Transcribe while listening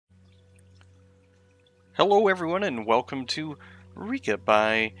Hello everyone and welcome to REKA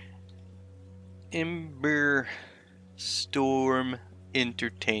by Ember Storm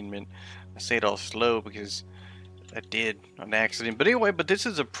Entertainment. I say it all slow because I did on accident. But anyway, this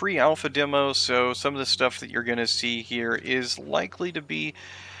is a pre-alpha demo, so some of the stuff that you're going to see here is likely to be,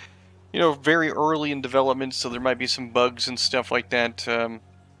 very early in development, so there might be some bugs and stuff like that.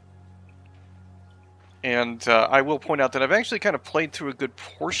 I will point out that I've actually kind of played through a good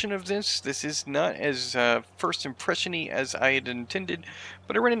portion of this. This is not as first impression-y as I had intended,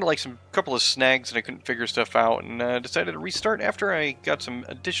 but I ran into like some couple of snags and I couldn't figure stuff out, and decided to restart after I got some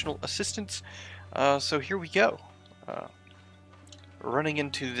additional assistance. So here we go. Running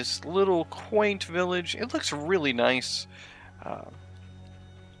into this little quaint village. It looks really nice.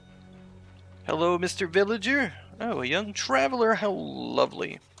 Hello, Mr. Villager. Oh, a young traveler. How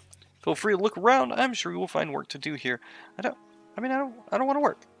lovely. Feel free to look around. I'm sure you will find work to do here. I don't want to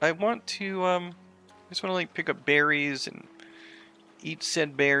work. I want to, I just want to like pick up berries and eat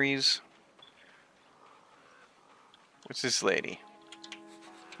said berries. What's this lady?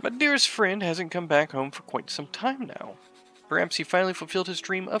 My dearest friend hasn't come back home for quite some time now. Perhaps he finally fulfilled his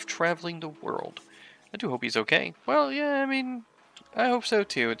dream of traveling the world. I do hope he's okay. Well, yeah, I hope so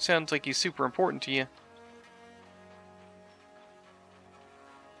too. It sounds like he's super important to you.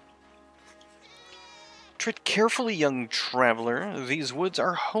 Tread carefully, young traveler. These woods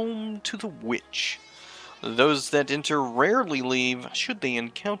are home to the witch. Those that enter rarely leave, should they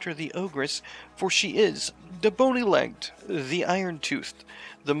encounter the ogress, for she is the bony-legged, the iron-toothed,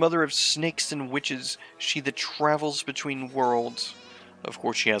 the mother of snakes and witches, she that travels between worlds. Of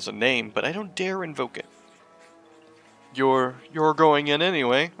course she has a name, but I don't dare invoke it. You're going in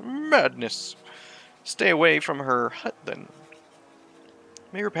anyway? Madness! Stay away from her hut, then.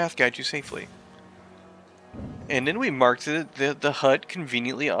 May her path guide you safely. And then we marked the hut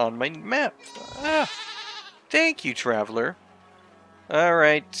conveniently on my map. Ah, thank you, traveler.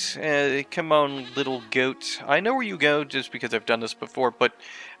 Alright, come on, little goat. I know where you go just because I've done this before, but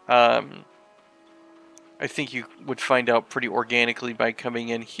I think you would find out pretty organically by coming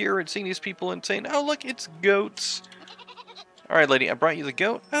in here and seeing these people and saying, oh, look, it's goats. Alright, lady, I brought you the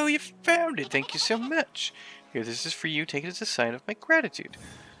goat. Oh, you found it. Thank you so much. Here, this is for you. Take it as a sign of my gratitude.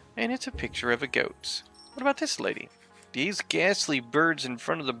 And it's a picture of a goat. What about this lady? These ghastly birds in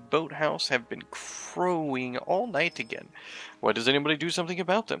front of the boathouse have been crowing all night again. Why does anybody do something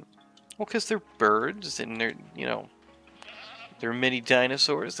about them? Well, because they're birds and they're, they're mini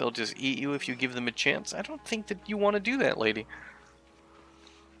dinosaurs. They'll just eat you if you give them a chance. I don't think that you want to do that, lady.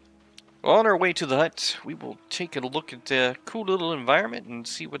 Well, on our way to the hut, we will take a look at the cool little environment and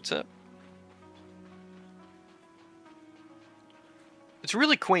see what's up. It's a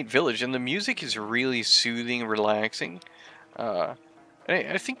really quaint village, and the music is really soothing and relaxing. I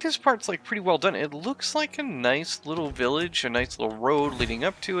think this part's like pretty well done. It looks like a nice little village, a nice little road leading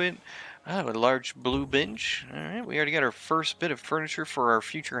up to it. Oh, a large blue bench. Alright, we already got our first bit of furniture for our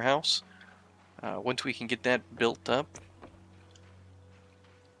future house. Once we can get that built up.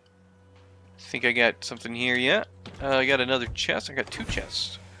 I think I got something here, yeah. I got another chest. I got two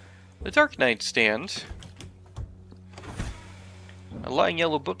chests. The Dark Knight stand. A lying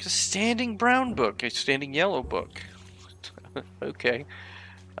yellow book, a standing brown book, a standing yellow book. Okay.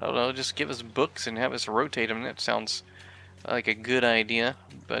 I don't know, just give us books and have us rotate them. That sounds like a good idea.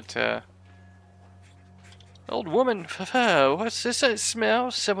 But, old woman, what's this I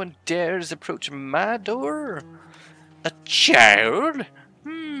smell? Someone dares approach my door? A child?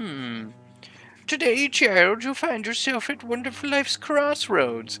 Today, child, you find yourself at one of life's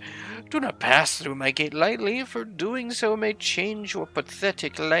crossroads. Do not pass through my gate lightly, for doing so may change your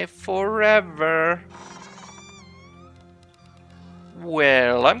pathetic life forever.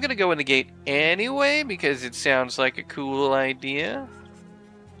 Well, I'm gonna go in the gate anyway, because it sounds like a cool idea.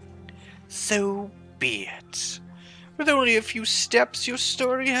 So be it. With only a few steps, your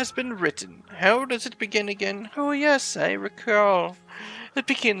story has been written. How does it begin again? Oh yes, I recall. It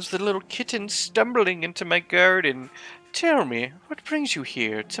begins with the little kitten stumbling into my garden. Tell me, what brings you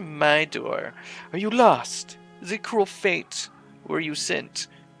here, to my door? Are you lost? Is it cruel fate? Were you sent?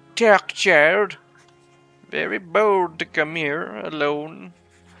 Talk, child. Very bold to come here, alone.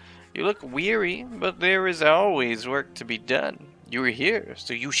 You look weary, but there is always work to be done. You are here,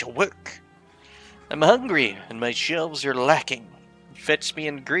 so you shall work. I'm hungry, and my shelves are lacking. Fetch me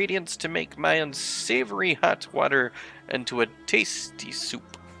ingredients to make my unsavory hot water into a tasty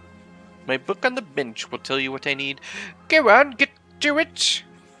soup. My book on the bench will tell you what I need. Go on, get to it!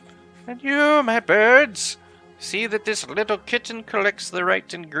 And you, my birds, see that this little kitten collects the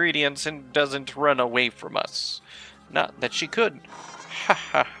right ingredients and doesn't run away from us. Not that she could.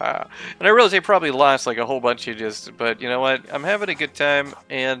 And I realize I probably lost like a whole bunch of just, but you know what? I'm having a good time,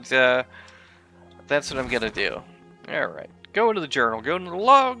 and that's what I'm gonna do. Alright. Go into the journal, go into the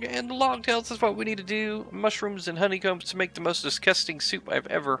log, and the log tells us what we need to do. Mushrooms and honeycombs to make the most disgusting soup I've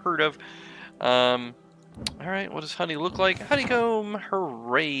ever heard of. Alright, what does honey look like? Honeycomb,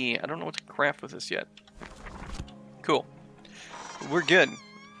 hooray. I don't know what to craft with this yet. Cool. We're good.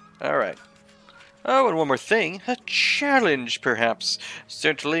 Alright. Oh, and one more thing. A challenge, perhaps.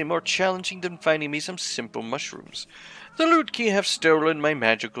 Certainly more challenging than finding me some simple mushrooms. The Lutki have stolen my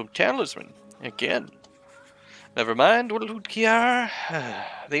magical talisman. Again. Never mind what Lutki are.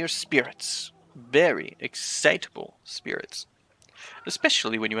 They are spirits. Very excitable spirits.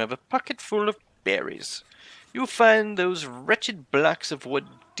 Especially when you have a pocket full of berries. You'll find those wretched blocks of wood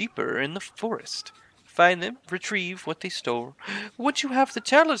deeper in the forest. Find them, retrieve what they stole. Once you have the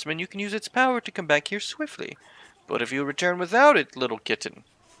talisman, you can use its power to come back here swiftly. But if you return without it, little kitten,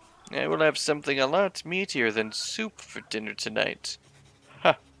 I will have something a lot meatier than soup for dinner tonight.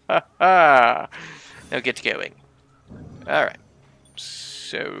 Ha ha ha! Now get going. Alright.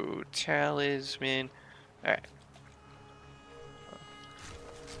 So, talisman. Alright.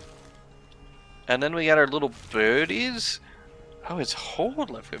 And then we got our little birdies. Oh, it's whole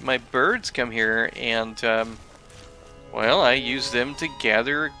left. My birds come here and, well, I use them to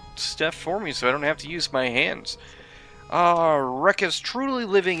gather stuff for me so I don't have to use my hands. Ah, REKA's truly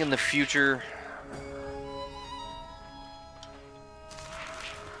living in the future.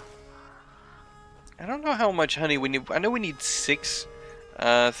 I don't know how much honey we need. I know we need 6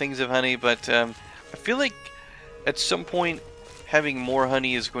 things of honey, but I feel like at some point having more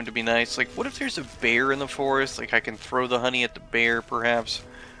honey is going to be nice. Like, what if there's a bear in the forest? Like, I can throw the honey at the bear, perhaps.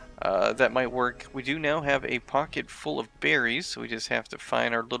 That might work. We do now have a pocket full of berries, so we just have to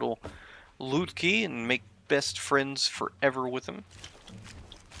find our little loot key and make best friends forever with them.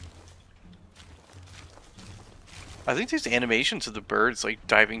 I think these animations of the birds, like,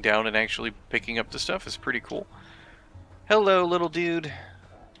 diving down and actually picking up the stuff is pretty cool. Hello, little dude.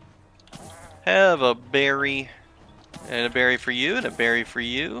 Have a berry. And a berry for you, and a berry for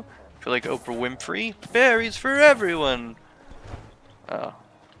you. I feel like Oprah Winfrey. Berries for everyone! Oh.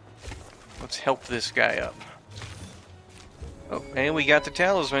 Let's help this guy up. Oh, and we got the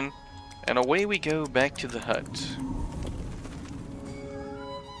talisman. And away we go back to the hut.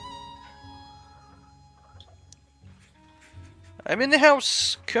 I'm in the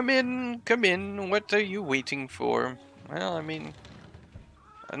house! Come in, come in. What are you waiting for? Well, I mean...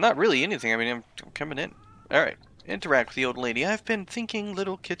 not really anything. I mean, I'm coming in. Alright. Interact with the old lady. I've been thinking,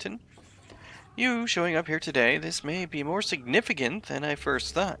 little kitten. You showing up here today, this may be more significant than I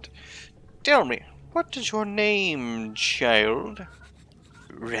first thought. Tell me, what is your name, child?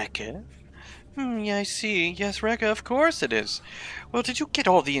 REKA? Yeah, I see. Yes, REKA, of course it is. Well, did you get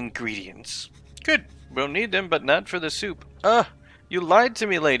all the ingredients? Good. We'll need them, but not for the soup. You lied to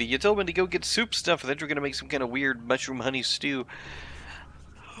me, lady. You told me to go get soup stuff, and then you were going to make some kind of weird mushroom honey stew.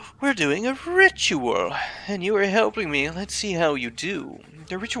 We're doing a ritual, and you are helping me. Let's see how you do.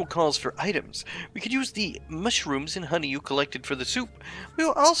 The ritual calls for items. We could use the mushrooms and honey you collected for the soup. We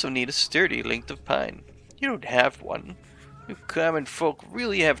will also need a sturdy length of pine. You don't have one. You common folk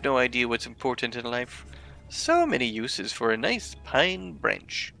really have no idea what's important in life. So many uses for a nice pine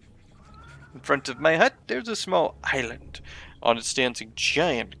branch. In front of my hut, there's a small island. On it stands a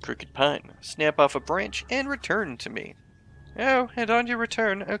giant crooked pine. Snap off a branch and return to me. Oh, and on your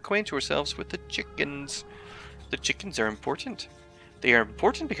return, acquaint yourselves with the chickens. The chickens are important. They are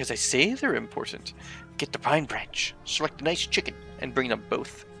important because I say they're important. Get the pine branch, select a nice chicken, and bring them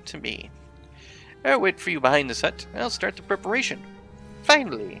both to me. I'll wait for you behind this hut. I'll start the preparation.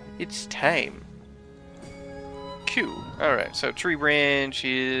 Finally, it's time. Q. Alright, so tree branch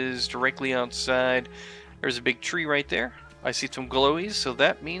is directly outside. There's a big tree right there. I see some glowies, so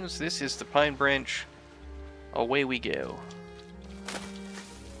that means this is the pine branch. Away we go.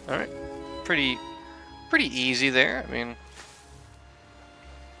 Alright. Pretty easy there. I mean...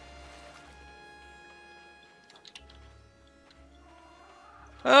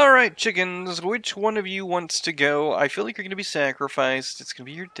 Alright, chickens. Which one of you wants to go? I feel like you're going to be sacrificed. It's going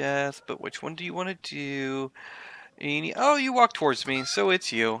to be your death, but which one do you want to do? Oh, you walk towards me, so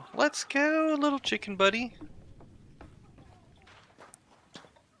it's you. Let's go, little chicken buddy.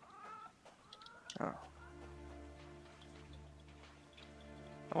 Oh.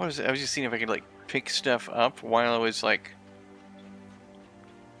 What is it? I was just seeing if I could, like, pick stuff up while I was, like,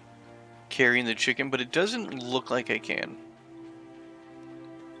 carrying the chicken, but it doesn't look like I can.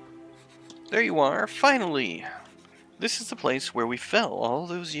 There you are, finally! This is the place where we fell all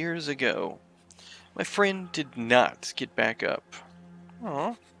those years ago. My friend did not get back up.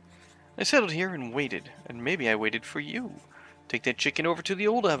 Aw. I settled here and waited, and maybe I waited for you. Take that chicken over to the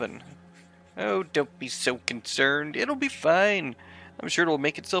old oven. Oh, don't be so concerned. It'll be fine. I'm sure it'll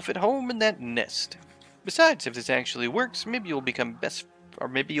make itself at home in that nest. Besides, if this actually works, maybe you'll become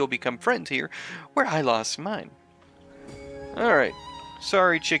friends here, where I lost mine. Alright.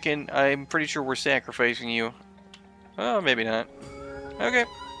 Sorry, chicken. I'm pretty sure we're sacrificing you. Oh, maybe not. Okay.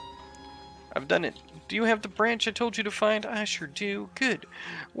 I've done it. Do you have the branch I told you to find? I sure do. Good.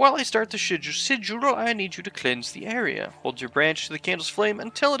 While I start the sigil, I need you to cleanse the area. Hold your branch to the candle's flame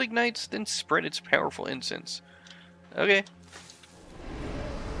until it ignites, then spread its powerful incense. Okay.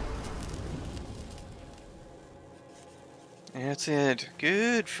 That's it.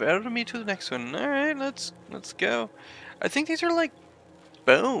 Good. Follow me to the next one. Alright, let's go. I think these are like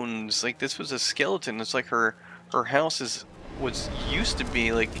bones. Like this was a skeleton. It's like her house was used to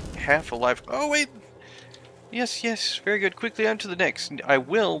be like half alive. Oh wait. Yes, yes, very good. Quickly on to the next. I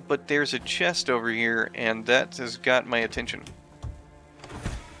will, but there's a chest over here, and that has got my attention.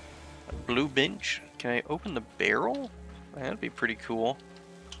 A blue bench. Can I open the barrel? That'd be pretty cool.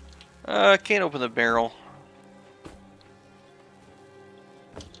 I can't open the barrel.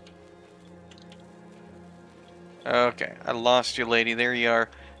 Okay, I lost you, lady. There you are.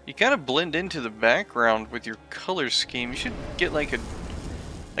 You kind of blend into the background with your color scheme. You should get like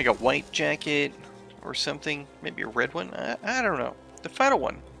a white jacket or something. Maybe a red one. I don't know. The final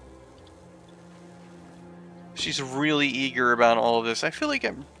one. She's really eager about all of this. I feel like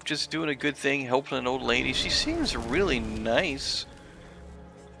I'm just doing a good thing, helping an old lady. She seems really nice.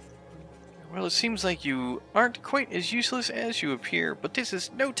 Well, it seems like you aren't quite as useless as you appear, but this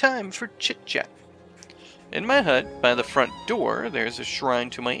is no time for chit-chat. In my hut, by the front door, there's a shrine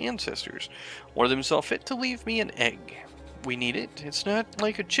to my ancestors. One of them saw fit to leave me an egg. We need it. It's not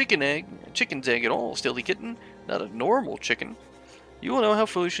like a chicken's egg at all, Stealthy Kitten. Not a normal chicken. You will know how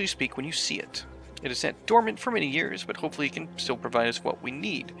foolish you speak when you see it. It has sat dormant for many years, but hopefully it can still provide us what we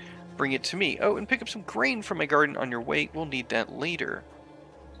need. Bring it to me. Oh, and pick up some grain from my garden on your way. We'll need that later.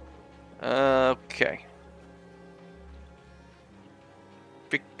 Okay.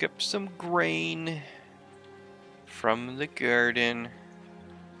 Pick up some grain from the garden.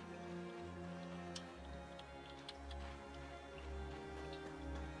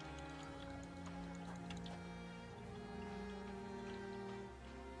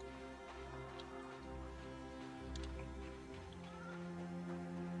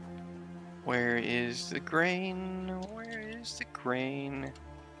 Where is the grain? Where is the grain?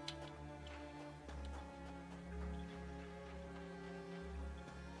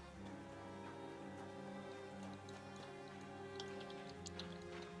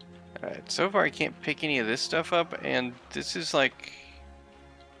 Alright, so far I can't pick any of this stuff up, and this is like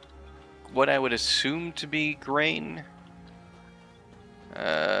what I would assume to be grain.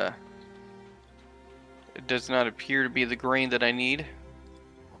 It does not appear to be the grain that I need.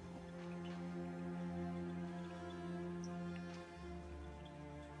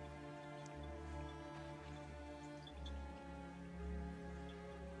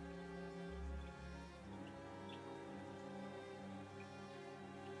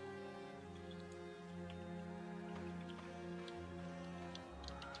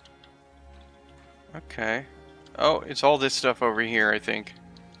 Okay. Oh, it's all this stuff over here, I think.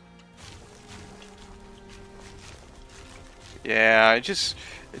 Yeah, it's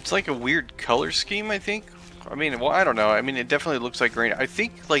like a weird color scheme, I think. I mean, well, I don't know. I mean, it definitely looks like grain. I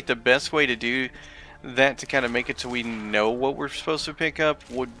think, like, the best way to do that to kind of make it so we know what we're supposed to pick up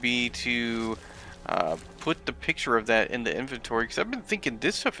would be to put the picture of that in the inventory, because I've been thinking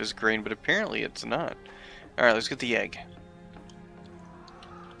this stuff is grain, but apparently it's not. Alright, let's get the egg.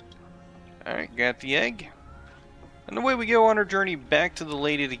 Alright, got the egg. And away we go on our journey back to the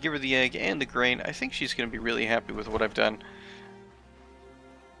lady to give her the egg and the grain. I think she's going to be really happy with what I've done.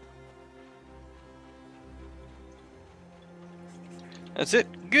 That's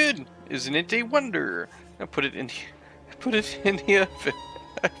it. Good. Isn't it a wonder? Now put it in the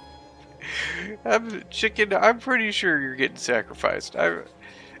oven. Chicken, I'm pretty sure you're getting sacrificed.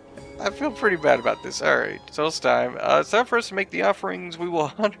 I feel pretty bad about this. Alright, so it's time. It's time for us to make the offerings. We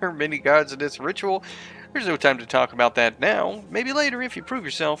will honor many gods in this ritual. There's no time to talk about that now. Maybe later if you prove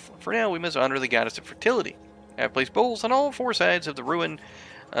yourself. For now, we must honor the goddess of fertility. I have placed bowls on all four sides of the ruin.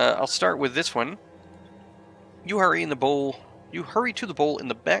 I'll start with this one. You hurry to the bowl in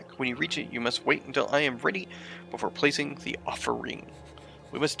the back. When you reach it, you must wait until I am ready before placing the offering.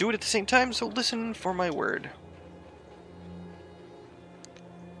 We must do it at the same time, so listen for my word.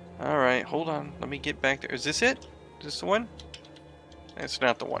 Alright, hold on. Let me get back there. Is this it? Is this the one? It's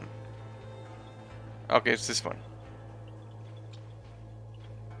not the one. Okay, it's this one.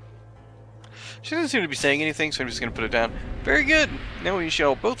 She doesn't seem to be saying anything, so I'm just going to put it down. Very good. Now we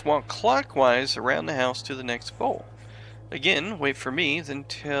shall both walk clockwise around the house to the next bowl. Again, wait for me, then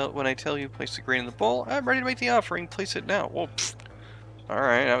when I tell you place the grain in the bowl, I'm ready to make the offering. Place it now. Well,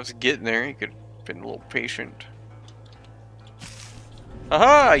 alright, I was getting there. You could have been a little patient.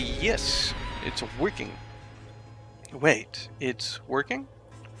 Aha! Yes! It's working. Wait, it's working?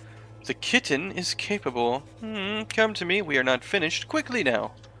 The kitten is capable. Come to me. We are not finished. Quickly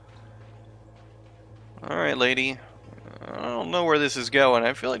now. Alright, lady. I don't know where this is going.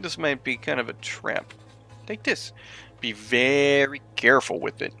 I feel like this might be kind of a trap. Take this. Be very careful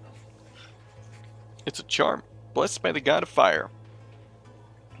with it. It's a charm, blessed by the god of fire.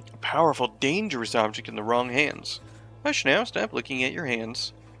 A powerful, dangerous object in the wrong hands. Hush now, stop looking at your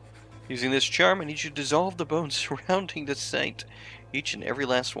hands. Using this charm, I need you to dissolve the bones surrounding the site. Each and every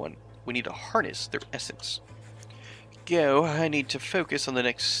last one. We need to harness their essence. Go, I need to focus on the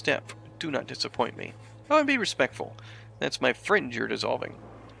next step. Do not disappoint me. Oh, and be respectful. That's my friend you're dissolving.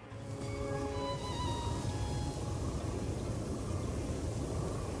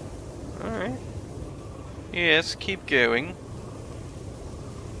 Alright. Yes, keep going.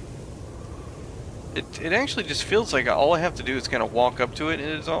 It actually just feels like all I have to do is kind of walk up to it and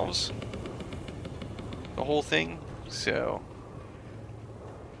it dissolves. The whole thing. So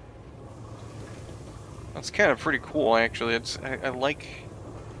that's kind of pretty cool, actually. I like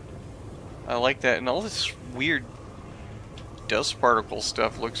that, and all this weird dust particle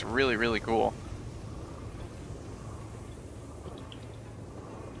stuff looks really, really cool.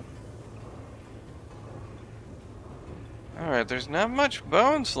 Alright, there's not much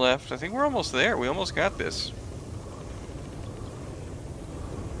bones left. I think we're almost there. We almost got this.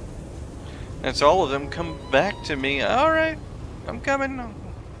 That's all of them. Come back to me. Alright, I'm coming.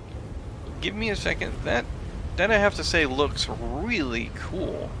 Give me a second. That I have to say looks really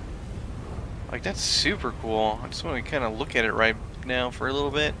cool. Like, that's super cool. I just want to kind of look at it right now for a little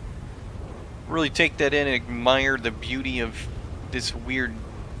bit. Really take that in and admire the beauty of this weird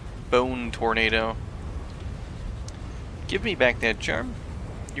bone tornado. Give me back that charm.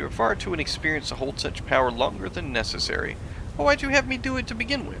 You are far too inexperienced to hold such power longer than necessary. Well, why'd you have me do it to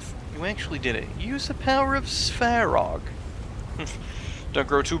begin with? You actually did it. Use the power of Svarog. Don't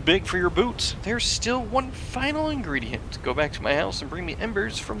grow too big for your boots. There's still one final ingredient. Go back to my house and bring me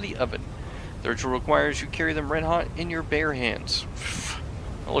embers from the oven. The ritual requires you carry them red hot in your bare hands.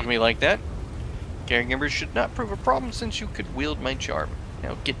 Don't look at me like that. Carrying embers should not prove a problem since you could wield my charm.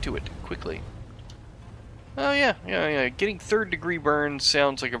 Now get to it, quickly. Oh yeah. Getting third-degree burns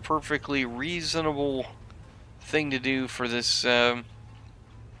sounds like a perfectly reasonable thing to do for this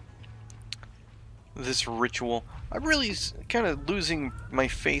this ritual. I'm really kind of losing my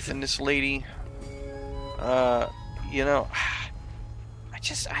faith in this lady. You know,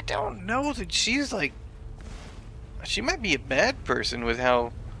 I don't know that she's like. She might be a bad person with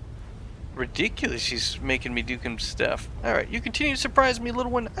how ridiculous she's making me do some stuff. Alright, you continue to surprise me,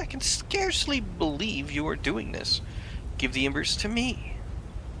 little one. I can scarcely believe you are doing this. Give the embers to me.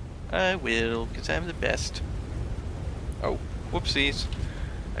 I will, because I'm the best. Oh, whoopsies.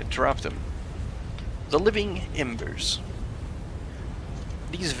 I dropped them. The living embers.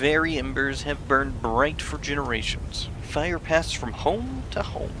 These very embers have burned bright for generations. Fire passed from home to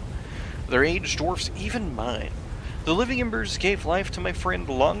home. Their age dwarfs even mine. The living embers gave life to my friend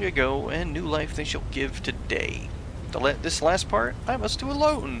long ago, and new life they shall give today. This last part, I must do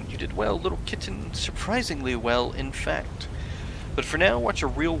alone. You did well, little kitten. Surprisingly well, in fact. But for now, watch a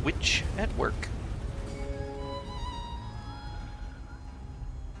real witch at work.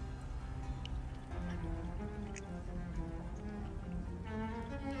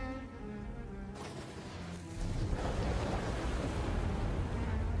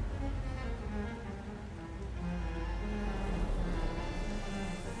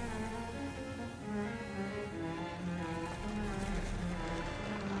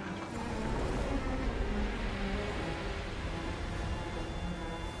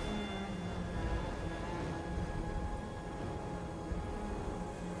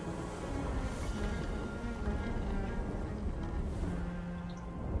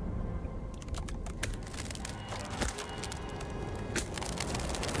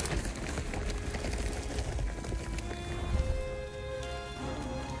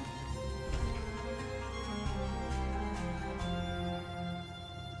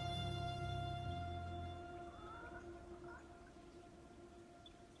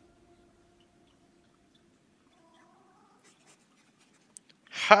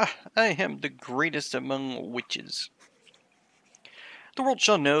 Ha! I am the greatest among witches. The world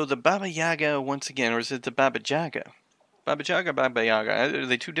shall know the Baba Yaga once again, or is it the Baba Jaga? Baba Yaga, Baba Yaga. Are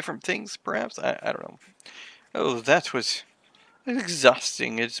they two different things, perhaps? I don't know. Oh, that was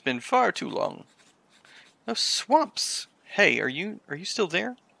exhausting. It's been far too long. Oh, swamps. Hey, are you still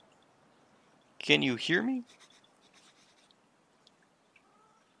there? Can you hear me?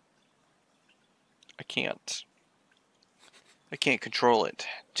 I can't. I can't control it.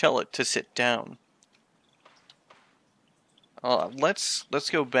 Tell it to sit down. Let's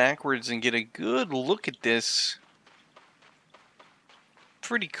go backwards and get a good look at this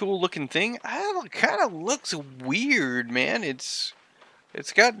pretty cool looking thing. It kind of looks weird, man. It's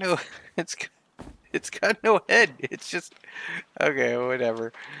got no it's it's got no head. It's just okay,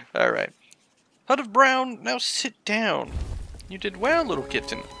 whatever. All right. Hut of Brown, now sit down. You did well, little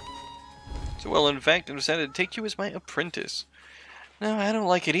kitten. So well, in fact, I decided to take you as my apprentice. No, I don't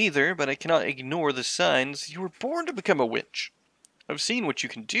like it either, but I cannot ignore the signs. You were born to become a witch. I've seen what you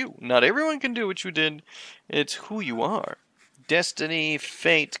can do. Not everyone can do what you did. It's who you are. Destiny,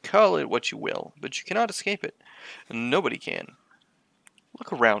 fate, call it what you will, but you cannot escape it. Nobody can.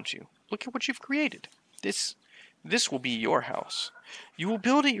 Look around you. Look at what you've created. This will be your house. You will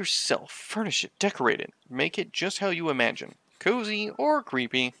build it yourself, furnish it, decorate it, make it just how you imagine. Cozy or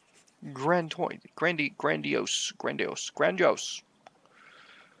creepy. Grandiose.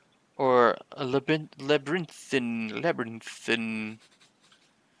 Or labyrinthine.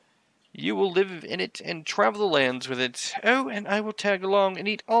 You will live in it and travel the lands with it. Oh, and I will tag along and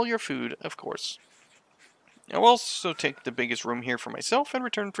eat all your food, of course. I will also take the biggest room here for myself in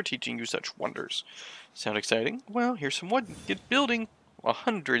return for teaching you such wonders. Sound exciting? Well, here's some wood. Get building.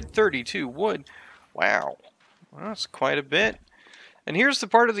 132 wood. Wow. Well, that's quite a bit. And here's the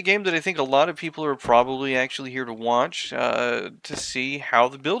part of the game that I think a lot of people are probably actually here to watch, to see how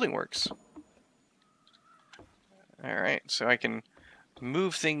the building works. Alright, so I can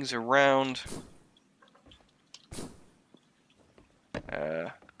move things around.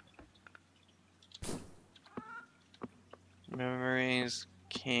 Memories,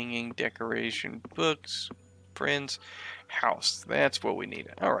 kinging, decoration, books, prints, house. That's what we need.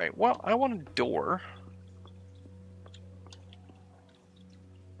 Alright, well, I want a door.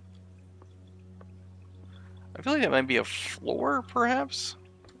 I feel like that might be a floor, perhaps?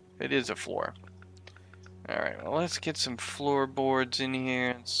 It is a floor. Alright, well, let's get some floorboards in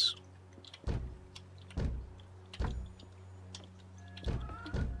here.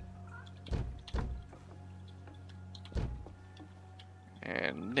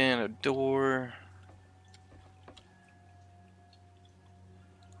 And then a door.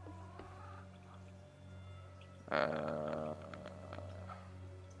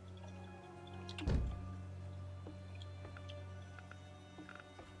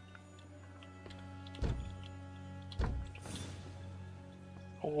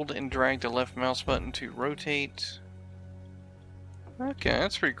 Hold and drag the left mouse button to rotate. Okay,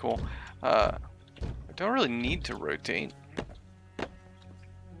 that's pretty cool. I don't really need to rotate.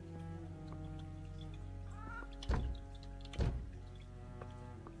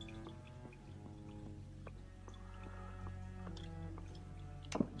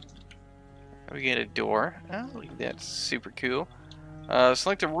 We get a door. Oh, that's super cool.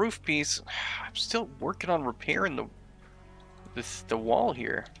 Select a roof piece. I'm still working on repairing the wall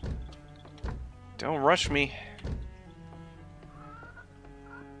here. Don't rush me.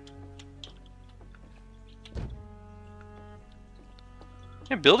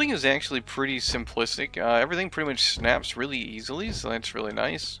 Yeah, building is actually pretty simplistic. Everything pretty much snaps really easily, so that's really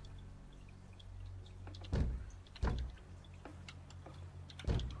nice.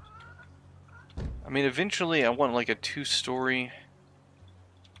 I mean, eventually I want like a 2-story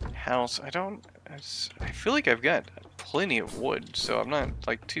house. I feel like I've got plenty of wood, so I'm not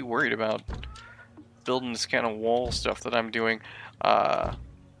like too worried about building this kind of wall stuff that I'm doing.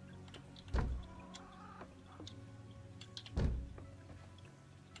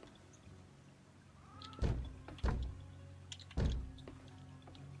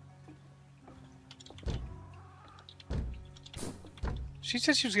 She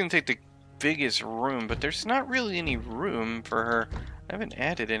said she was going to take the biggest room, but there's not really any room for her. I haven't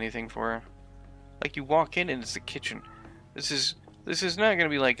added anything for her. Like, you walk in and it's the kitchen. This is not going to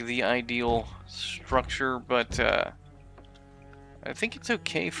be like the ideal structure, but I think it's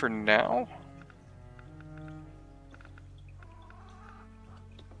okay for now.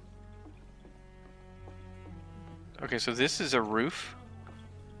 Okay, so this is a roof.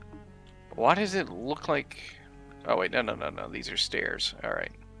 Why does it look like... Oh wait, no, these are stairs.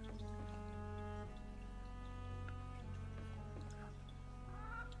 Alright.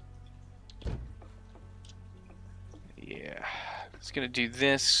 Yeah. It's gonna do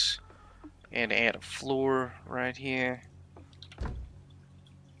this and add a floor right here.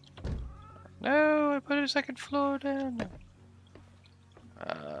 No, I put a second floor down.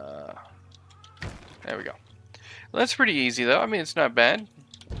 There we go. Well, that's pretty easy, though. I mean, it's not bad.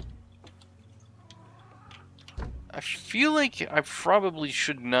 I feel like I probably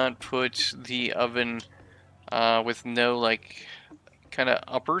should not put the oven with no, like, kind of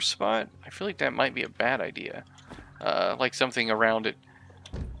upper spot. I feel like that might be a bad idea. Like something around it.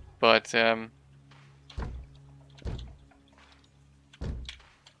 But,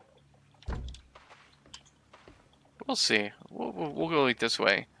 we'll see. We'll go like this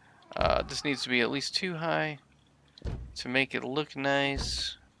way. This needs to be at least 2 high to make it look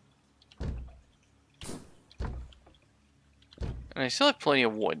nice. And I still have plenty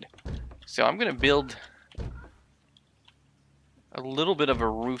of wood. So I'm going to build a little bit of a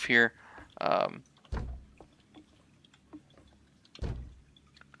roof here.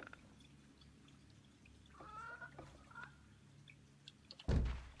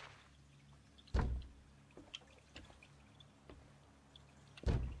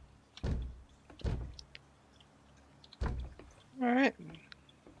 Alright.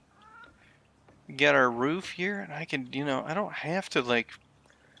 Got our roof here, and I can, I don't have to, like,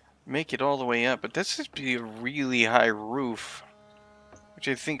 make it all the way up, but this would be a really high roof, which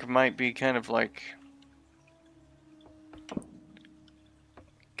I think might be kind of, like,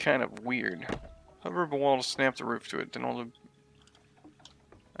 kind of weird. Hover up a wall to snap the roof to it, then all the...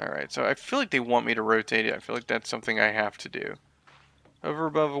 Alright, so I feel like they want me to rotate it. I feel like that's something I have to do. Hover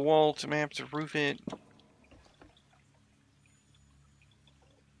above a wall to map to roof it.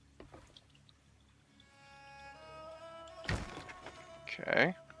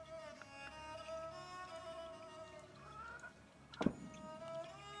 Okay.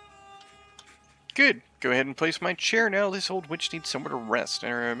 Good. Go ahead and place my chair now. This old witch needs somewhere to rest.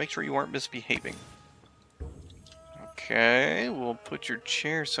 Make sure you aren't misbehaving. Okay, we'll put your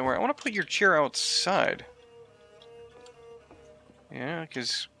chair somewhere. I want to put your chair outside. Yeah,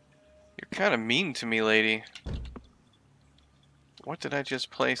 because you're kind of mean to me, lady. What did I just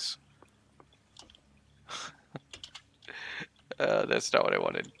place? That's not what I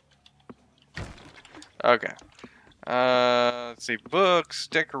wanted. Okay. Let's see. Books,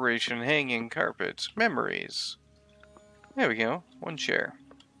 decoration, hanging, carpets, memories. There we go. 1 chair.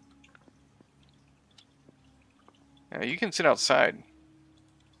 Now you can sit outside.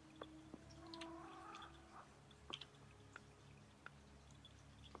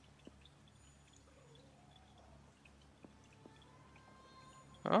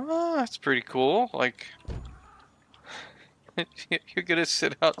 Oh, that's pretty cool. Like, you're gonna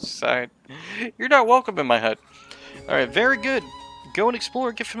sit outside. You're not welcome in my hut. Alright, very good. Go and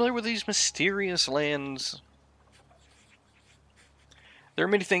explore, get familiar with these mysterious lands. There are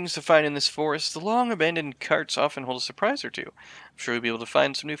many things to find in this forest. The long-abandoned carts often hold a surprise or two. I'm sure you'll be able to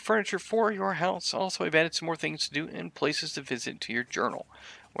find some new furniture for your house. Also, I've added some more things to do and places to visit to your journal.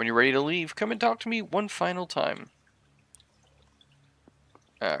 When you're ready to leave, come and talk to me one final time.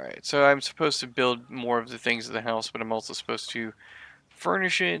 Alright, so I'm supposed to build more of the things of the house, but I'm also supposed to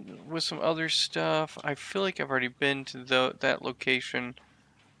furnish it with some other stuff. I feel like I've already been to that location.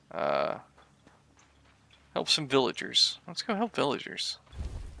 Help some villagers. Let's go help villagers.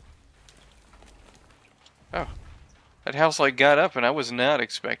 Oh, that house like got up and I was not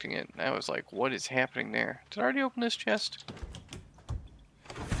expecting it. I was like, what is happening there? Did I already open this chest?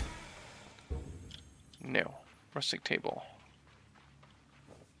 No. Rustic table.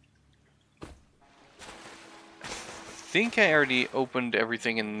 I think I already opened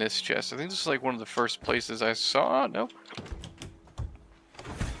everything in this chest. I think this is like one of the first places I saw. Nope.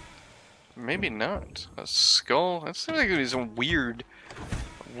 Maybe not. A skull? That seems like it was some weird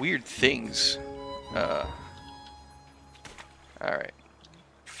things. Alright.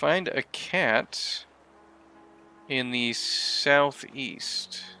 Find a cat in the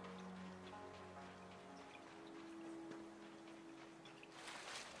southeast.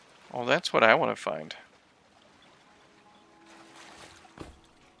 Oh, that's what I want to find.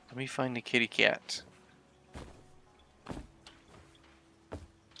 Let me find the kitty cat.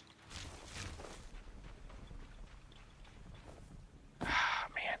 Ah,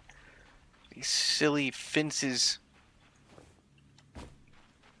 man. These silly fences.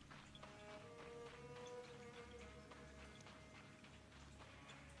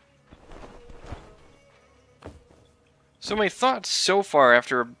 So my thoughts so far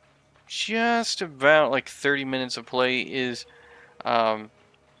after just about like 30 minutes of play is,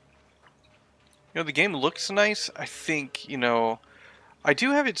 the game looks nice. I think, I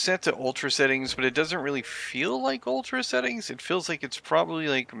do have it set to ultra settings, but it doesn't really feel like ultra settings. It feels like it's probably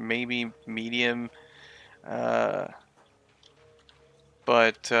like maybe medium. But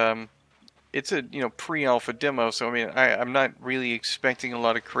it's a, pre-alpha demo, so I mean, I'm not really expecting a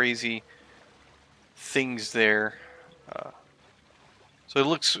lot of crazy things there. So it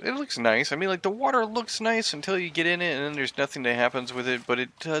looks nice. I mean, like the water looks nice until you get in it, and then there's nothing that happens with it. But it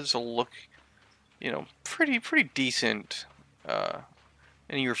does look, pretty decent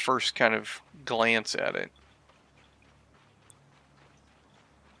in your first kind of glance at it.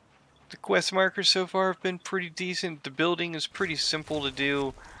 The quest markers so far have been pretty decent. The building is pretty simple to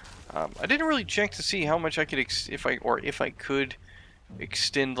do. I didn't really check to see how much I could, if I could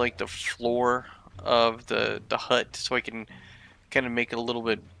extend like the floor of the hut, so I can kind of make it a little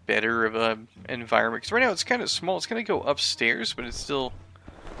bit better of a environment. Because right now it's kind of small. It's gonna go upstairs, but it's still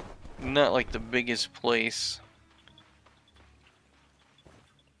not like the biggest place.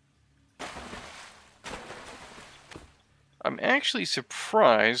 I'm actually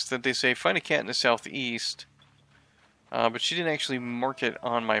surprised that they say find a cat in the southeast, but she didn't actually mark it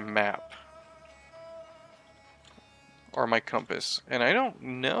on my map or my compass. And I don't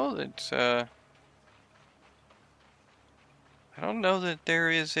know that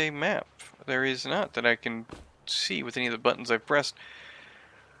there is a map. There is not, that I can see with any of the buttons I've pressed.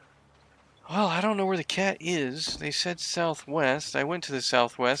 Well, I don't know where the cat is. They said southwest. I went to the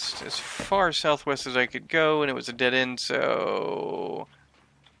southwest, as far southwest as I could go, and it was a dead end, so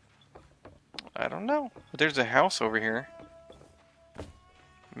I don't know. But there's a house over here.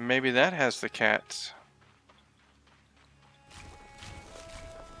 Maybe that has the cat.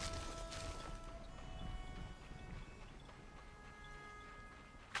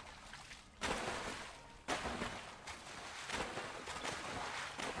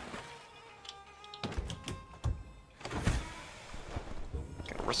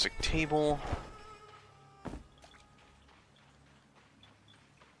 Got a rustic table.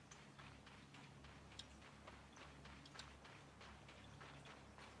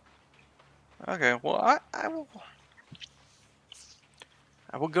 Okay, well, I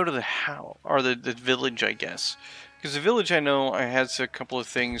will go to the house, or the village, I guess. Because the village, I know, has a couple of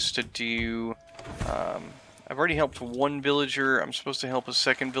things to do. I've already helped one villager. I'm supposed to help a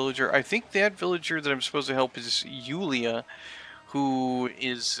second villager. I think that villager that I'm supposed to help is Yallia, who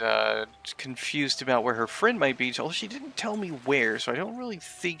is confused about where her friend might be. Although she didn't tell me where, so I don't really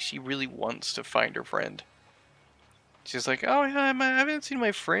think she really wants to find her friend. She's like, oh yeah, I haven't seen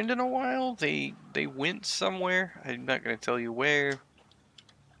my friend in a while. They went somewhere. I'm not going to tell you where.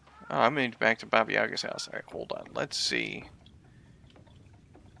 Oh, I'm in back to Baba Yaga's house. Alright, hold on. Let's see.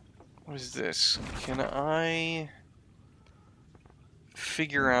 What is this? Can I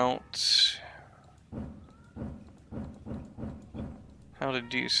figure out how to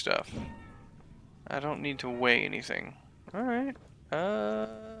do stuff? I don't need to weigh anything. Alright.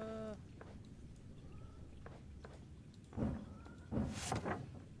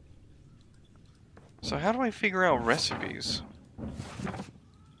 So how do I figure out recipes?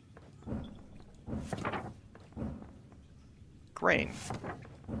 Grain.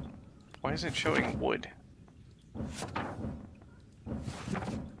 Why is it showing wood?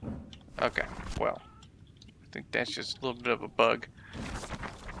 Okay, well, I think that's just a little bit of a bug.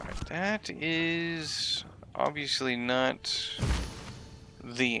 Alright, that is obviously not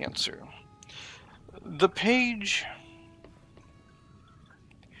the answer. The page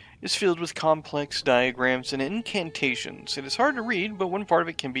is filled with complex diagrams and incantations. It is hard to read, but one part of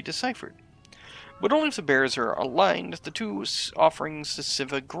it can be deciphered. But only if the bears are aligned, the two offerings to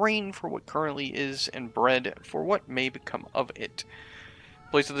Siva, grain for what currently is and bread for what may become of it.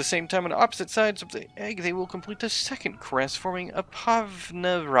 Placed at the same time on opposite sides of the egg, they will complete the second crest, forming a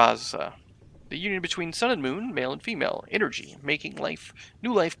Pavnaraza, the union between sun and moon, male and female, energy, making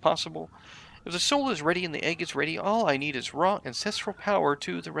new life possible. If the soul is ready and the egg is ready, all I need is raw ancestral power.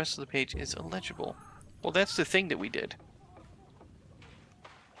 The rest of the page is illegible. Well, that's the thing that we did.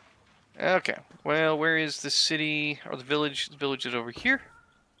 Okay, well, where is the city, or the village? The village is over here.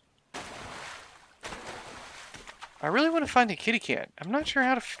 I really want to find a kitty cat. I'm not sure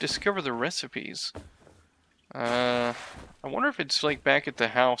how to discover the recipes. I wonder if it's like back at the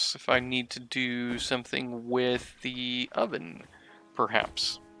house, if I need to do something with the oven,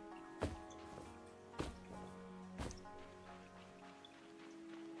 perhaps.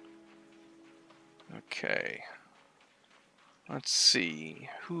 Okay. Let's see.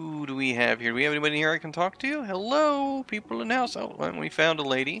 Who do we have here? Do we have anybody here I can talk to? Hello, people in the house. Oh, and we found a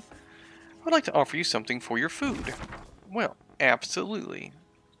lady. I'd like to offer you something for your food. Well, absolutely.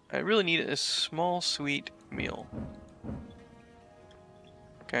 I really need a small, sweet meal.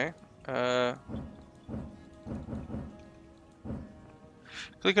 Okay.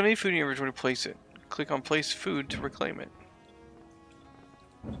 Click on any food in your inventory to place it. Click on place food to reclaim it.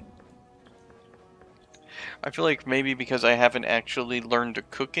 I feel like maybe because I haven't actually learned to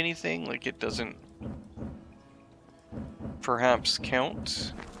cook anything, like it doesn't perhaps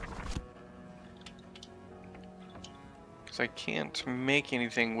count. Because I can't make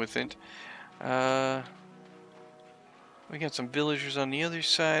anything with it. We got some villagers on the other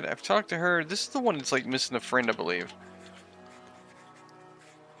side. I've talked to her. This is the one that's like missing a friend, I believe.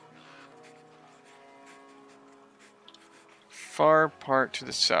 Far part to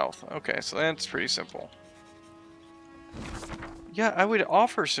the south. Okay, so that's pretty simple. Yeah, I would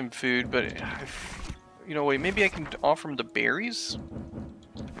offer some food, but you know, wait, maybe I can offer them the berries?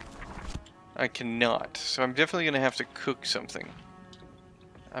 I cannot. So I'm definitely going to have to cook something.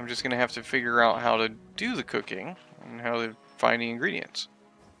 I'm just going to have to figure out how to do the cooking and how to find the ingredients.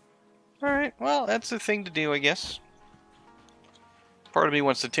 Alright, well, that's the thing to do, I guess. Part of me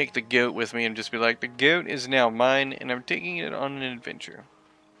wants to take the goat with me and just be like, the goat is now mine, and I'm taking it on an adventure.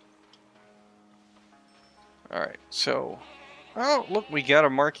 Alright, so... Oh, look, we got a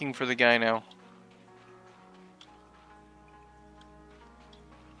marking for the guy now.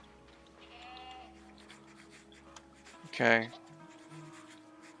 Okay.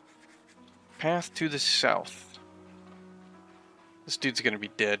 Path to the south. This dude's gonna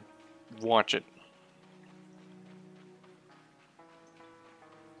be dead. Watch it.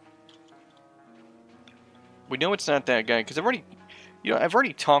 We know it's not that guy, because I've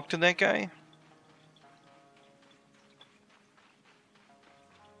already talked to that guy.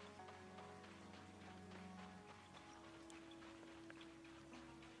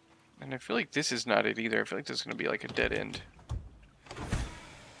 And I feel like this is not it either. I feel like this is going to be like a dead end.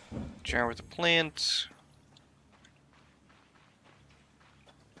 Jar with the plants.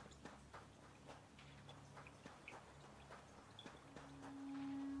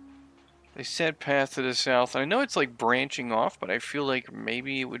 They said path to the south. I know it's like branching off, but I feel like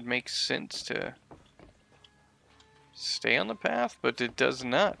maybe it would make sense to stay on the path, but it does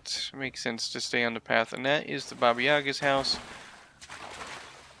not make sense to stay on the path. And that is the Baba Yaga's house.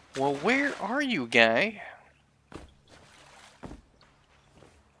 Well, where are you, guy?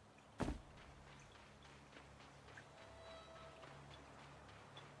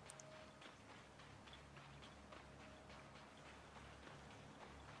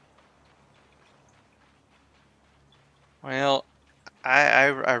 Well,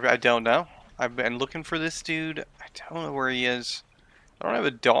 I don't know. I've been looking for this dude. I don't know where he is. I don't have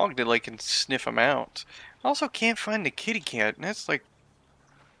a dog that like can sniff him out. I also can't find the kitty cat, and that's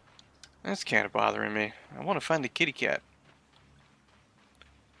kind of bothering me. I want to find the kitty cat.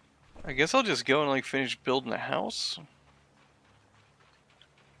 I guess I'll just go and like finish building the house.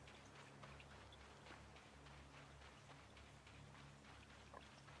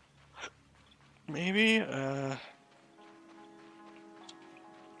 Maybe,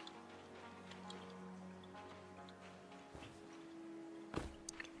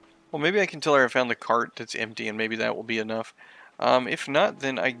 well, maybe I can tell her I found the cart that's empty, and maybe that will be enough. If not,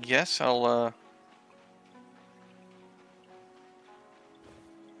 then I guess I'll,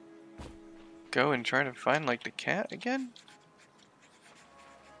 go and try to find, like, the cat again?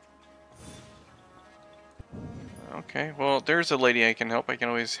 Okay, well, there's a lady I can help. I can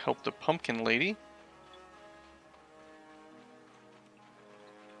always help the pumpkin lady.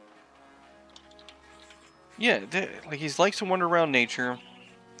 Yeah, like, he likes to wander around nature.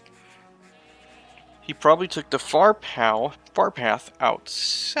 He probably took the far path out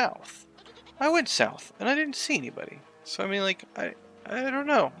south. I went south, and I didn't see anybody. So, I mean, like, I don't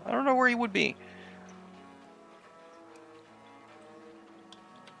know. I don't know where he would be.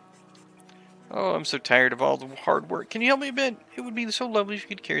 Oh, I'm so tired of all the hard work. Can you help me a bit? It would be so lovely if you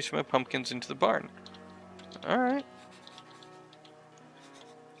could carry some of my pumpkins into the barn. Alright.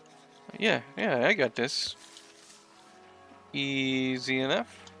 Yeah, I got this. Easy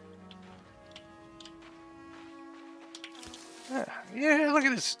enough. Yeah, look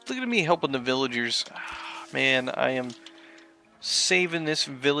at this. Look at me helping the villagers. Man, I am saving this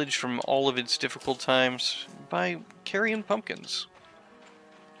village from all of its difficult times by carrying pumpkins.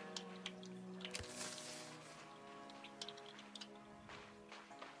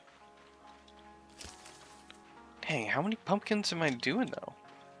 Dang, how many pumpkins am I doing, though?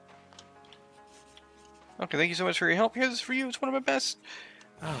 Okay, thank you so much for your help. Here's this for you. It's one of my best.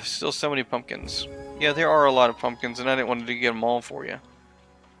 Oh, still so many pumpkins. Yeah, there are a lot of pumpkins, and I didn't want to get them all for you.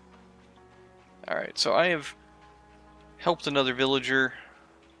 Alright, so I have helped another villager.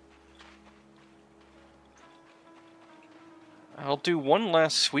 I'll do one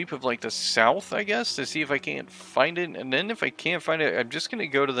last sweep of, like, the south, I guess, to see if I can't find it. And then if I can't find it, I'm just going to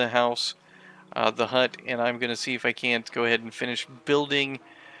go to the house, the hut, and I'm going to see if I can't go ahead and finish building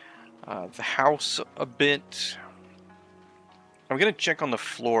the house a bit. I'm gonna check on the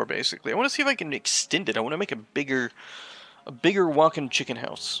floor basically. I want to see if I can extend it. I want to make a bigger walk-in chicken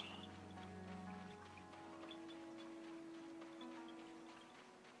house.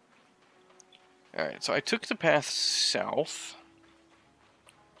 Alright, so I took the path south.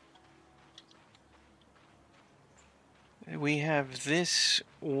 We have this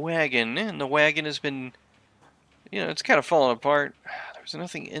wagon, and the wagon has been, you know, it's kind of falling apart. There's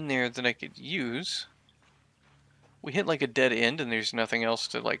nothing in there that I could use. We hit like a dead end, and there's nothing else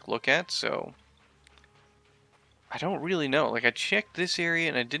to like look at, so I don't really know. Like, I checked this area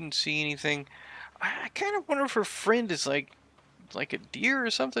and I didn't see anything. I kind of wonder if her friend is like a deer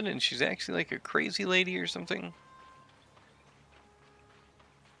or something, and she's actually like a crazy lady or something.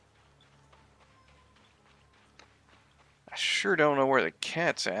 I sure don't know where the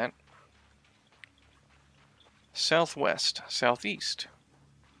cat's at. Southwest, southeast.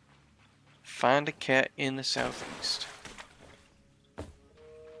 Find a cat in the southeast.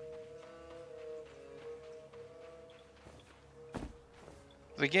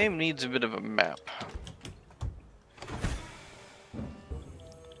 The game needs a bit of a map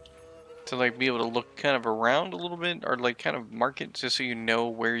to like be able to look kind of around a little bit, or like kind of mark it just so you know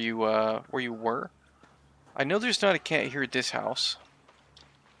where you were. I know there's not a cat here at this house,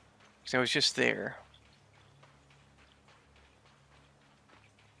 because I was just there.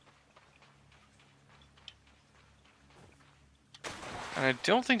 And I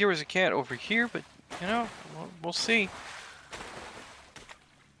don't think there was a cat over here, but, you know, we'll see.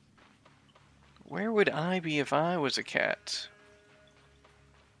 Where would I be if I was a cat?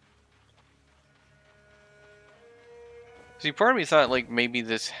 See, part of me thought, like, maybe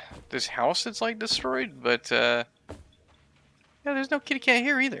this house is, like, destroyed, but, yeah, there's no kitty cat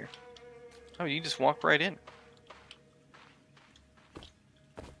here either. Oh, you just walk right in.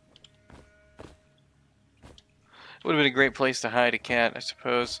 Would have been a great place to hide a cat, I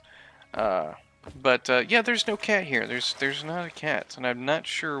suppose. But yeah, there's no cat here. There's not a cat, and I'm not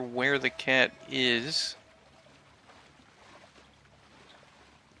sure where the cat is.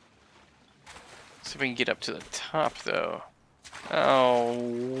 Let's see if we can get up to the top, though. Oh,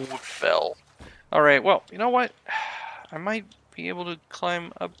 it fell. All right. Well, you know what? I might be able to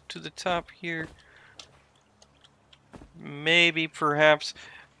climb up to the top here. Maybe, perhaps.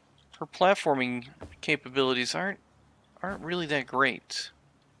 Her platforming capabilities aren't really that great.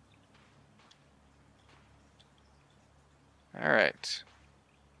 Alright.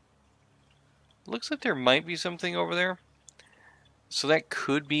 Looks like there might be something over there. So that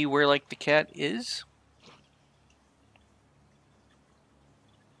could be where, like, the cat is.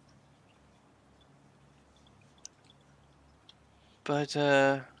 But,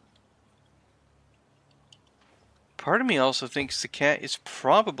 part of me also thinks the cat is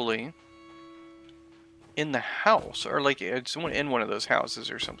probably in the house, or like it's in one of those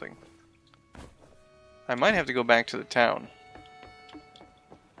houses or something. I might have to go back to the town.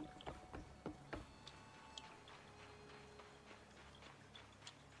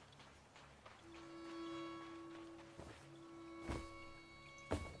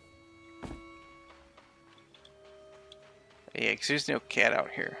 Yeah, because there's no cat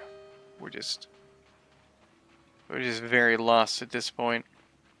out here. We're just very lost at this point.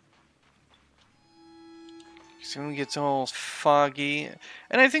 Soon it gets all foggy,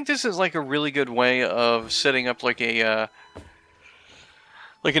 and I think this is like a really good way of setting up like a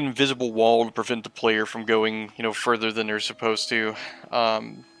like an invisible wall to prevent the player from going, you know, further than they're supposed to.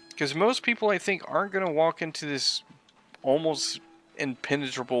 Because most people, I think, aren't going to walk into this almost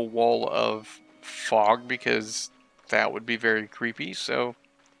impenetrable wall of fog, because that would be very creepy. So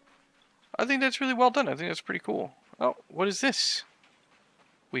I think that's really well done. I think that's pretty cool. Oh, what is this?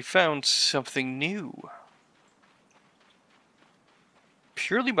 We found something new.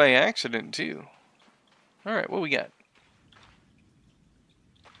 Purely by accident, too. Alright, what we got?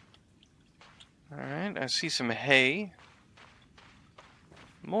 Alright, I see some hay.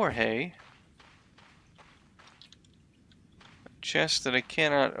 More hay. A chest that I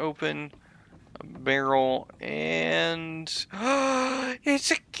cannot open. A barrel, and...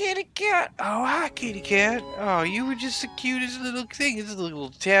 it's a kitty cat! Oh, hi, kitty cat! Oh, you were just the cutest little thing. It's a little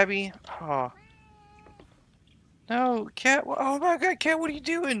tabby. Oh. No, cat. Oh my god, cat, what are you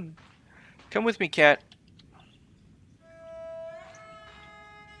doing? Come with me, cat.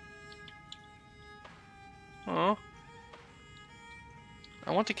 Oh.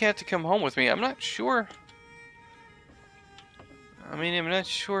 I want the cat to come home with me. I'm not sure. I mean, I'm not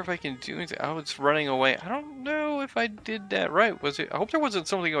sure if I can do anything. Oh, it's running away. I don't know if I did that right. Was it? I hope there wasn't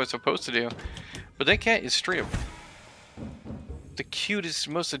something I was supposed to do. But that cat is straight up. The cutest,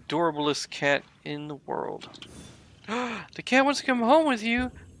 most adorablest cat in the world. The cat wants to come home with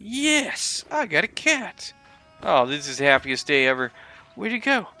you? Yes! I got a cat! Oh, this is the happiest day ever. Where'd it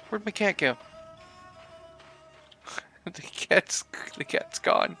go? Where'd my cat go? the cat's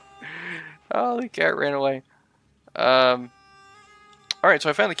gone. Oh, the cat ran away. Alright, so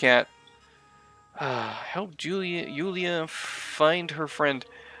I found the cat. Help Yallia find her friend.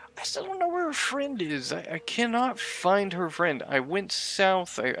 I still don't know where her friend is. I cannot find her friend. I went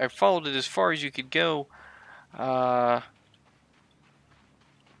south. I followed it as far as you could go. Yeah,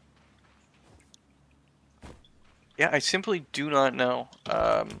 I simply do not know.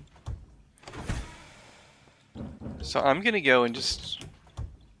 So I'm gonna go and just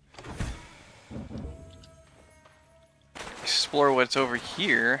explore what's over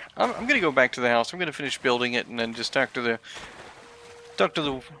here. I'm gonna go back to the house. I'm gonna finish building it and then just talk to the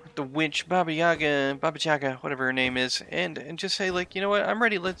witch, Baba Yaga, whatever her name is, and just say, like, you know what, I'm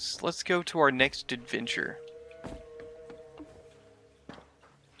ready. Let's go to our next adventure.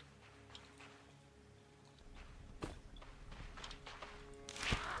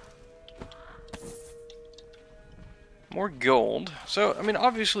 More gold. So, I mean,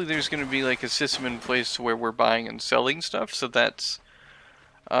 obviously there's going to be like a system in place where we're buying and selling stuff, so that's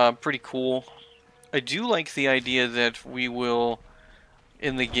pretty cool. I do like the idea that we will,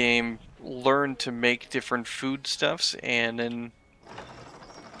 in the game, learn to make different foodstuffs and then,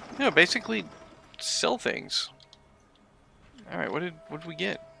 you know, basically sell things. Alright, what did we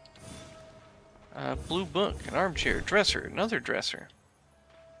get? Blue book, an armchair, dresser, another dresser.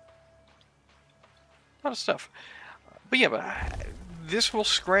 A lot of stuff. But yeah, this will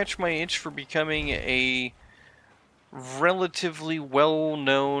scratch my itch for becoming a relatively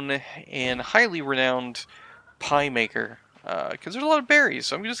well-known and highly renowned pie maker. Because there's a lot of berries,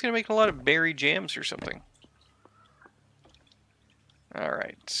 so I'm just going to make a lot of berry jams or something.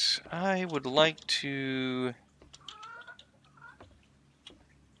 Alright, I would like to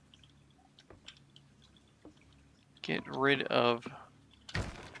get rid of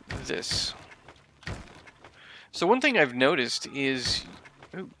this. So one thing I've noticed is...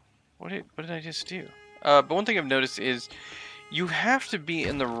 Ooh, what did I just do? But one thing I've noticed is you have to be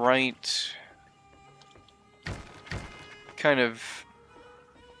in the right kind of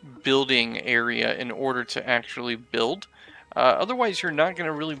building area in order to actually build. Otherwise, you're not going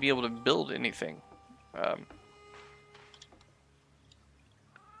to really be able to build anything.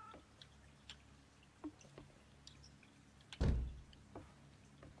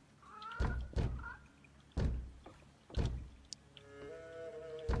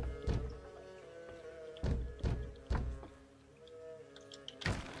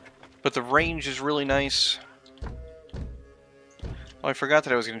 But the range is really nice. Oh, I forgot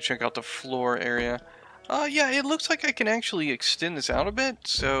that I was going to check out the floor area. Yeah, it looks like I can actually extend this out a bit,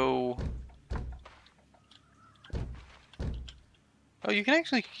 so... Oh, you can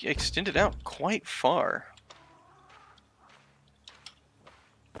actually extend it out quite far.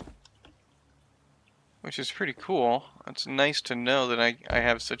 Which is pretty cool. It's nice to know that I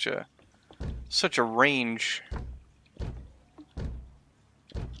have such a range.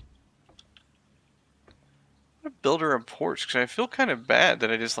 Build her a porch, because I feel kind of bad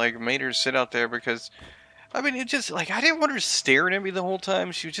that I just like made her sit out there, because I mean, it just like, I didn't want her staring at me the whole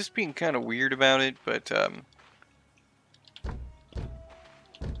time. She was just being kind of weird about it. But the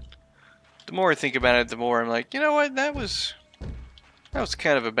more I think about it, the more I'm like, you know what, that was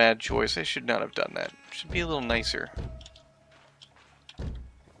kind of a bad choice. I should not have done that. Should be a little nicer.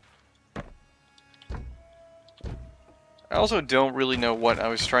 I also don't really know what I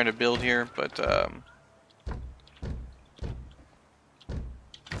was trying to build here, but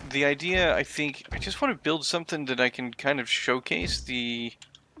the idea, I think, I just want to build something that I can kind of showcase the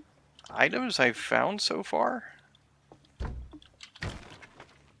items I've found so far.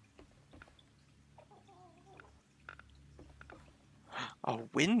 A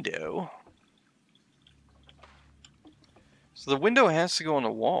window? So the window has to go on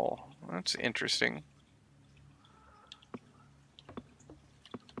the wall. That's interesting.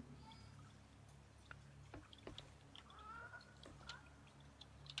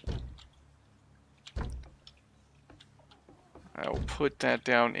 I'll put that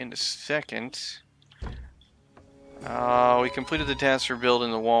down in a second. We completed the task for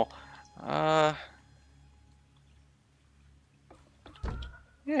building the wall.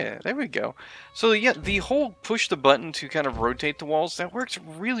 Yeah, there we go. So yeah, the whole push the button to kind of rotate the walls, that works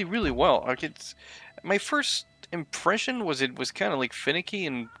really, really well. Like, it's, my first impression was it was kind of like finicky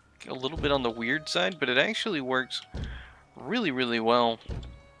and a little bit on the weird side, but it actually works really, really well.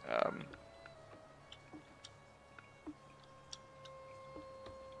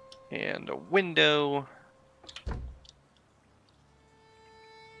 And a window.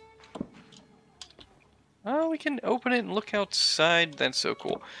 Oh, we can open it and look outside. That's so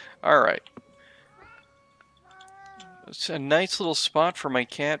cool. Alright. It's a nice little spot for my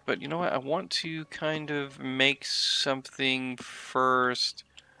cat, but you know what? I want to kind of make something first.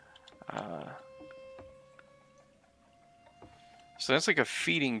 So that's like a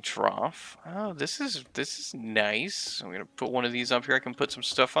feeding trough. Oh, this is nice. I'm gonna put one of these up here. I can put some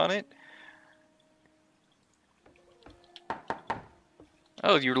stuff on it.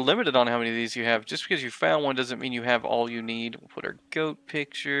 Oh, you're limited on how many of these you have. Just because you found one doesn't mean you have all you need. We'll put our goat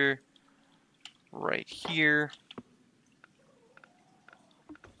picture right here.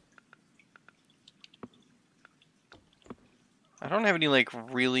 I don't have any like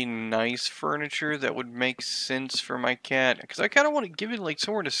really nice furniture that would make sense for my cat, because I kind of want to give it like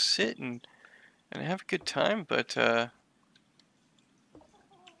somewhere to sit and have a good time, but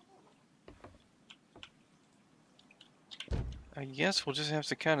I guess we'll just have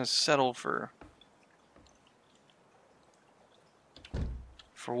to kind of settle for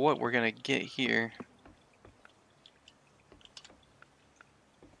what we're gonna get here.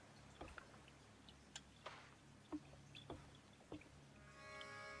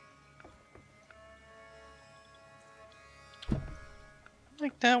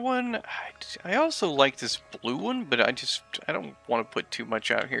 Like that one. I also like this blue one, but I don't want to put too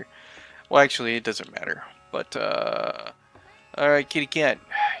much out here. Well, actually, it doesn't matter. But all right, kitty cat,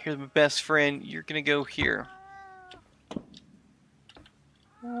 you're my best friend. You're gonna go here.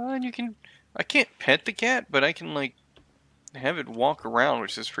 And you can. I can't pet the cat, but I can like have it walk around,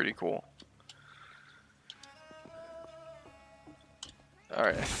 which is pretty cool. All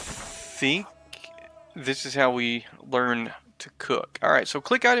right, I think this is how we learn to cook. Alright, so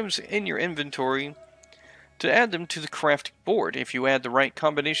click items in your inventory to add them to the crafting board. If you add the right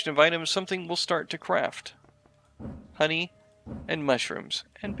combination of items, something will start to craft. Honey, and mushrooms,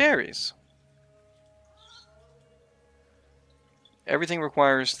 and berries. Everything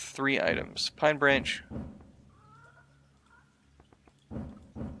requires 3 items. Pine branch.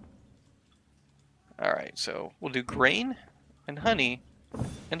 Alright, so we'll do grain, and honey,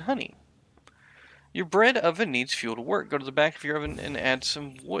 and honey. Your bread oven needs fuel to work. Go to the back of your oven and add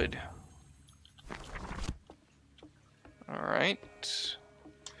some wood. Alright.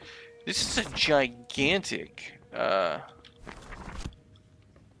 This is a gigantic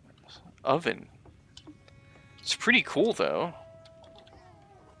oven. It's pretty cool though.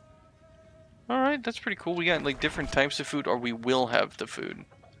 Alright, that's pretty cool. We got like different types of food, or we will have the food.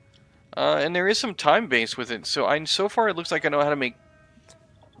 And there is some time base with it, so far it looks like I know how to make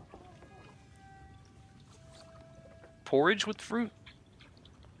porridge with fruit.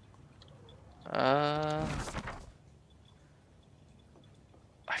 I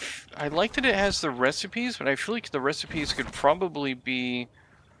like that it has the recipes, but I feel like the recipes could probably be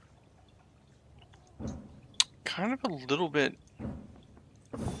kind of a little bit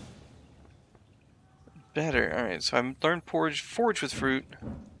better. Alright, so I learned forage with fruit.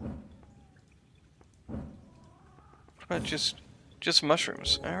 What about just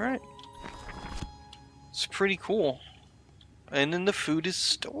mushrooms? Alright. It's pretty cool. And then the food is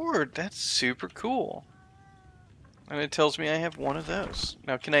stored. That's super cool. And it tells me I have one of those.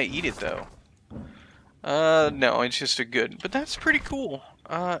 Now, can I eat it, though? No, it's just a good. But that's pretty cool.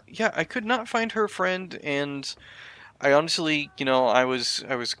 Yeah, I could not find her friend, and I honestly, you know, I was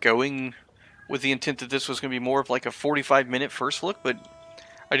going with the intent that this was going to be more of like a 45-minute first look, but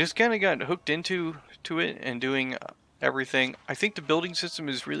I just kind of got hooked into it and doing everything. I think the building system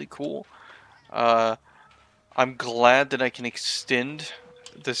is really cool. I'm glad that I can extend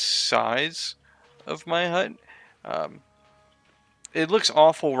the size of my hut. It looks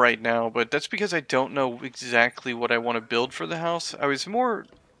awful right now, but that's because I don't know exactly what I want to build for the house. I was more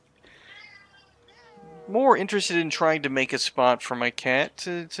interested in trying to make a spot for my cat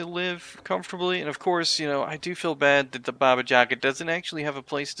to live comfortably. And of course, you know, I do feel bad that the Baba Jaga doesn't actually have a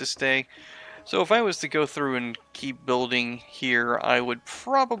place to stay. So if I was to go through and keep building here, I would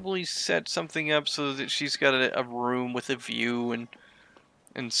probably set something up so that she's got a room with a view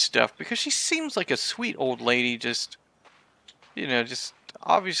and stuff. Because she seems like a sweet old lady, just, you know, just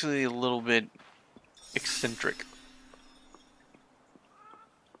obviously a little bit eccentric.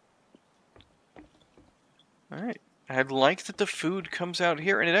 Alright. I like that the food comes out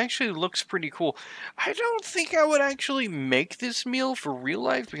here, and it actually looks pretty cool. I don't think I would actually make this meal for real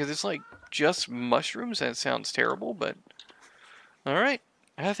life, because it's like just mushrooms. That sounds terrible, but alright.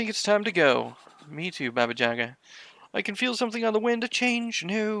 I think it's time to go. Me too, Baba Jaga. I can feel something on the wind, a change,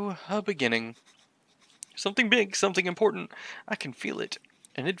 no, a beginning. Something big, something important. I can feel it.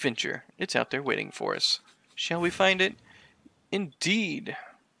 An adventure. It's out there waiting for us. Shall we find it? Indeed.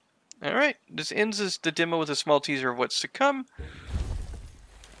 Alright, this ends the demo with a small teaser of what's to come,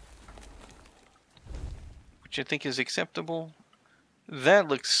 which I think is acceptable. That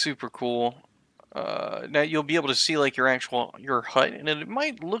looks super cool. Now you'll be able to see like your hut, and it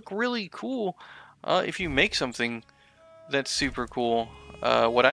might look really cool if you make something that's super cool. What